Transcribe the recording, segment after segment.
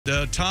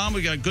Tom,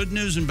 we got good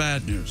news and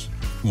bad news.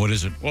 What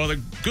is it? Well, the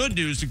good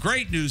news, the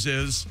great news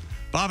is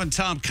Bob and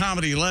Tom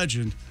comedy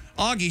legend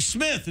Augie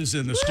Smith is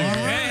in the studio.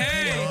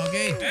 Hey,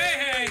 Augie.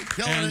 hey.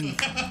 And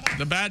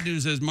the bad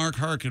news is Mark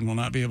Harkin will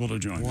not be able to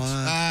join us.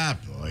 Ah,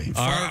 boy.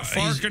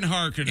 Farkin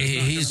Harkin.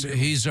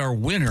 He's our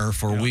winner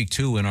for week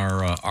 2 in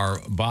our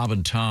Bob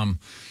and Tom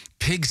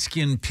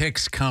Pigskin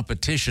Picks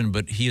competition,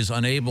 but he is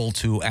unable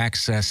to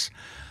access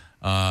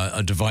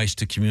a device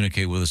to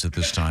communicate with us at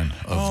this time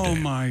of day. Oh,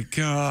 my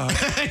God.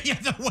 Yeah,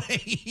 the way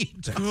he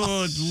does.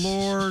 Good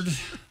Lord.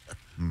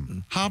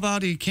 How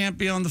about he can't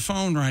be on the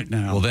phone right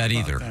now? Well, that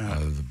either.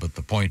 But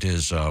the point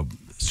is, so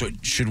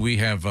should we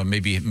have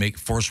maybe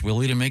force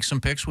Willie to make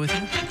some picks with you?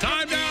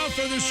 Time now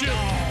for the show.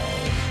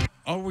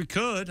 Oh, we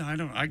could. I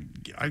don't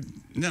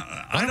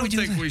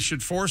think we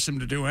should force him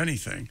to do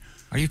anything.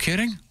 Are you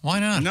kidding? Why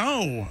not?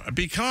 No,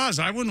 because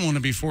I wouldn't want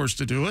to be forced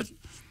to do it.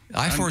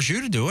 I force you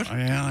to do it.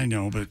 Yeah, I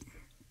know, but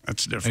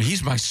that's different. And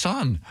he's my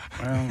son.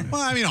 Well,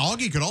 I mean,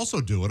 Augie could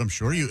also do it. I'm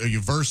sure you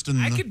versed in.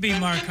 I could be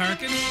Mark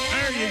Harkins.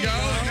 There you go.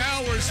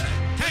 Now we're.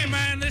 Hey,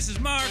 man, this is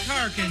Mark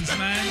Harkins,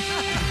 man.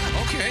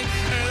 Okay.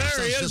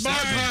 There he is,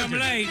 Mark I'm Harkin.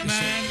 late,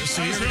 man.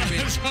 So you're gonna be,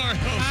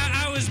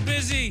 I was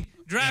busy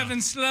driving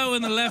slow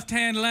in the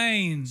left-hand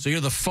lane. so you're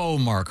the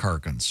faux Mark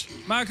Harkins.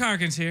 Mark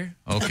Harkins here.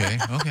 Okay.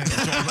 Okay.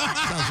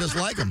 Sounds just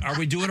like him. Are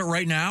we doing it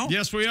right now?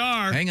 Yes, we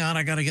are. Hang on,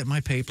 I got to get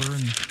my paper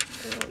and.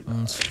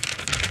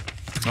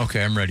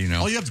 Okay, I'm ready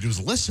now. All you have to do is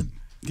listen.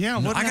 Yeah,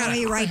 what? Now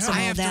he writes them I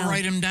all have down. to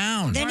write him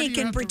down. Then Why he do you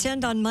can have to-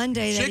 pretend on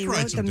Monday that Chick he wrote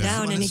writes them them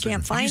down. down and he Listen.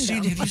 can't find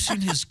them. Have you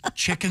seen his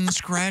chicken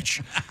scratch?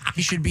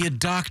 He should be a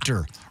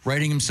doctor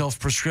writing himself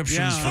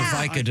prescriptions for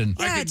Yeah. Vicodin.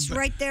 Yeah, it's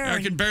right there.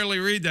 I can barely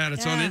read that.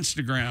 It's on Yeah.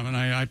 Instagram, and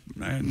I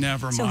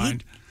never So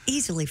mind. he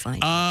easily finds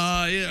it.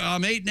 Yeah,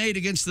 I'm 8-8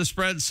 against the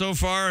spread so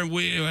far, and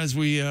as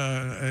we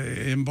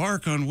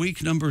embark on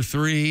week number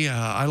 3,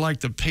 I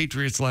liked the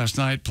Patriots last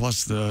night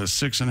plus the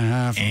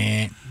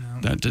 6.5.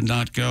 That did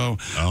not go.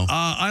 Oh.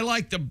 I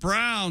like the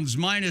Browns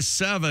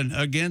 -7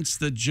 against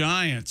the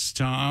Giants,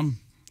 Tom,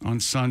 on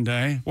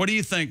Sunday. What do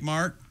you think,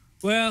 Mark?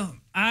 Well,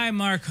 I'm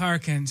Mark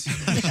Harkins.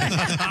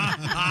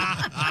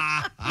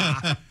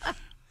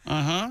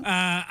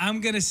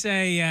 I'm going to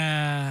say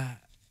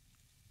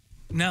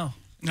no.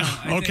 No.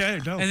 Okay,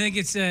 no. I think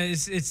it's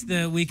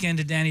the weekend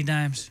of Danny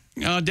Dimes.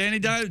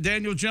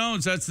 Daniel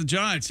Jones, that's the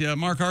Giants. Yeah,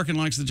 Mark Harkin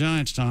likes the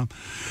Giants, Tom.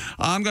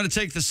 I'm going to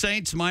take the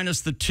Saints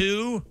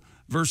 -2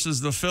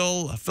 versus the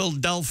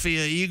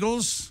Philadelphia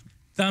Eagles.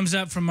 Thumbs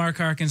up from Mark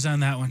Harkins on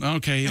that one.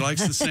 Okay, he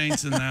likes the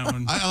Saints in that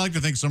one. I like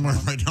to think somewhere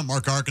right now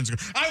Mark Harkin's going,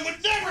 I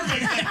would never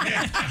make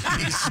that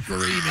pick. He's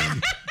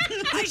screaming.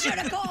 I should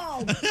have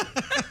called.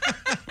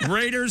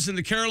 Raiders and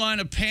the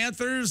Carolina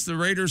Panthers. The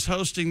Raiders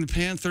hosting the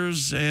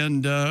Panthers,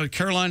 and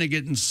Carolina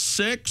getting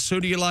 6. Who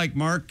do you like,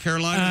 Mark?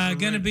 Carolina?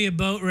 Going to be a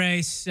boat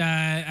race.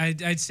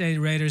 I'd say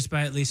Raiders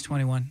by at least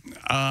 21.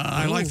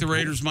 I like the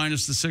Raiders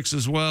 -6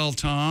 as well,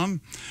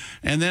 Tom.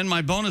 And then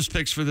my bonus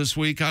picks for this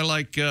week, I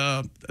like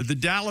the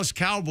Dallas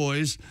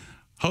Cowboys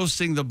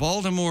hosting the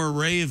Baltimore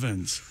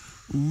Ravens.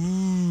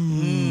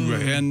 Ooh.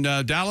 And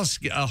Dallas,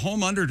 a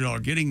home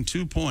underdog, getting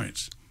 2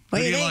 points. What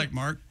do you like,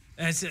 Mark?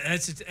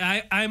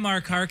 I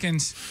Mark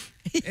Harkins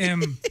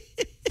am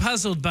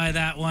puzzled by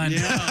that one.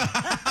 Yeah.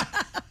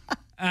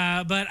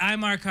 But I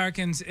Mark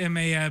Harkins am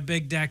a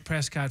big Dak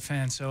Prescott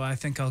fan, so I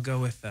think I'll go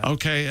with that.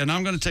 Okay, and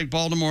I'm going to take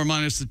Baltimore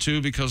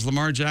 -2 because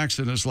Lamar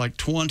Jackson is like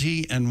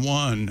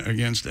 20-1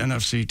 against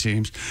NFC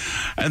teams.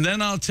 And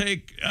then I'll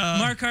take...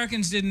 Mark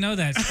Harkins didn't know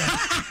that stat.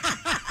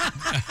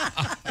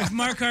 If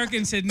Mark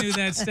Harkins had knew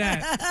that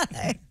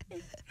stat.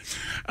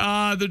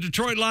 The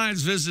Detroit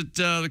Lions visit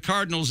the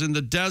Cardinals in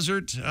the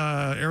desert.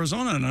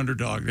 Arizona, an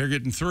underdog. They're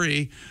getting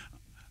 3.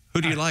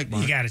 Who do you like,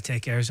 Mark? You got to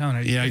take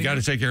Arizona. Yeah, you got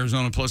to take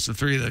Arizona plus the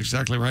 3. That's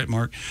exactly right,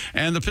 Mark.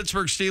 And the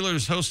Pittsburgh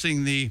Steelers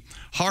hosting the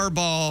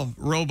Harbaugh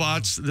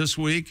robots this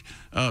week,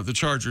 the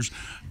Chargers.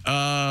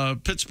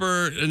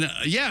 Pittsburgh,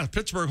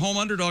 Pittsburgh home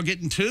underdog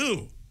getting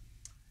 2.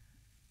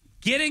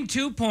 Getting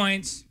 2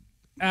 points.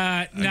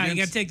 No, you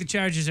got to take the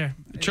Chargers there.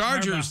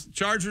 Chargers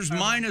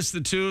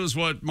 -2 is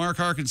what Mark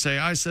Harkin say.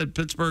 I said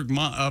Pittsburgh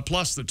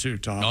plus the 2,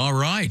 Tom. All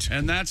right.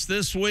 And that's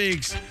this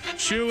week's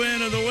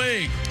shoe-in of the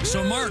week.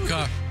 So, Mark,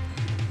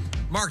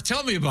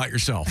 tell me about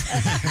yourself.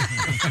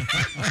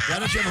 Why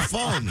don't you have a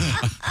phone?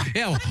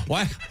 Yeah,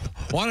 why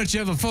don't you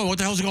have a phone? What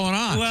the hell's going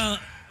on? Well,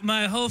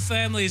 my whole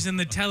family is in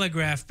the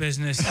telegraph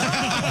business.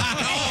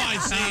 I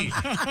see.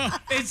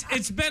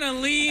 It's been a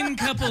lean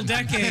couple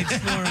decades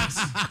for us.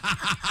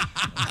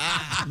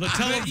 The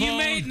telephone. You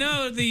may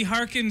know the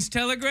Harkins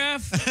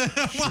Telegraph.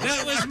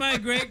 That was my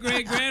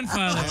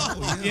great-great-grandfather.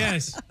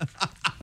 Yes.